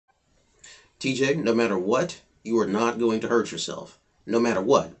TJ, no matter what, you are not going to hurt yourself. No matter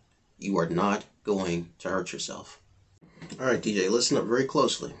what, you are not going to hurt yourself. All right, TJ, listen up very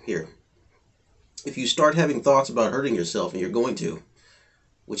closely here. If you start having thoughts about hurting yourself, and you're going to,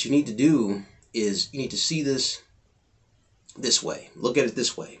 what you need to do is you need to see this way. Look at it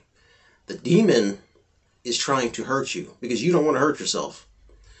this way. The demon is trying to hurt you because you don't want to hurt yourself.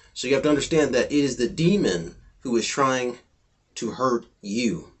 So you have to understand that it is the demon who is trying to hurt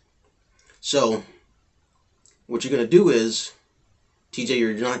you. So what you're going to do is, TJ,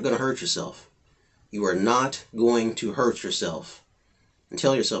 you're not going to hurt yourself. You are not going to hurt yourself. And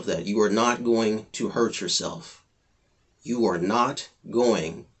tell yourself that. You are not going to hurt yourself. You are not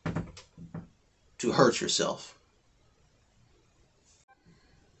going to hurt yourself.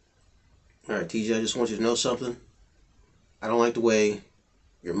 All right, TJ, I just want you to know something. I don't like the way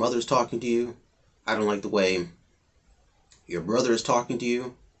your mother's talking to you. I don't like the way your brother is talking to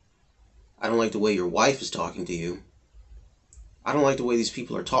you. I don't like the way your wife is talking to you. I don't like the way these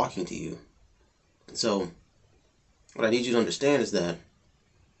people are talking to you. And so, what I need you to understand is that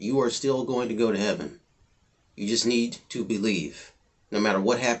you are still going to go to heaven. You just need to believe. No matter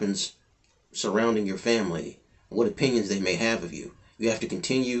what happens surrounding your family, what opinions they may have of you, you have to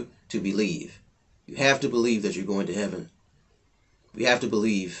continue to believe. You have to believe that you're going to heaven. You have to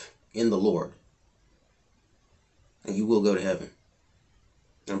believe in the Lord. And you will go to heaven.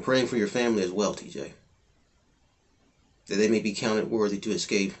 I'm praying for your family as well, TJ. That they may be counted worthy to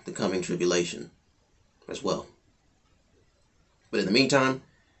escape the coming tribulation as well. But in the meantime,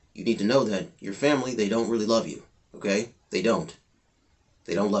 you need to know that your family, they don't really love you. Okay? They don't.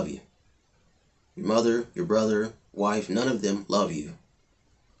 They don't love you. Your mother, your brother, wife, none of them love you.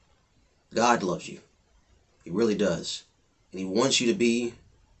 God loves you. He really does. And He wants you to be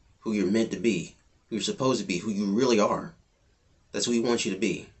who you're meant to be, who you're supposed to be, who you really are. That's who He wants you to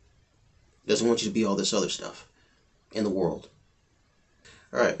be. He doesn't want you to be all this other stuff in the world.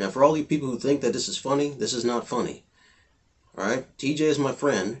 Alright, now for all you people who think that this is funny, this is not funny. Alright, TJ is my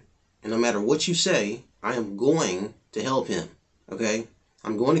friend, and no matter what you say, I am going to help him. Okay?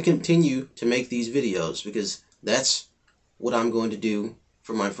 I'm going to continue to make these videos because that's what I'm going to do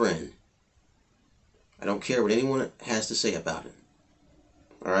for my friend. I don't care what anyone has to say about it.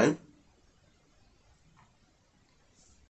 Alright?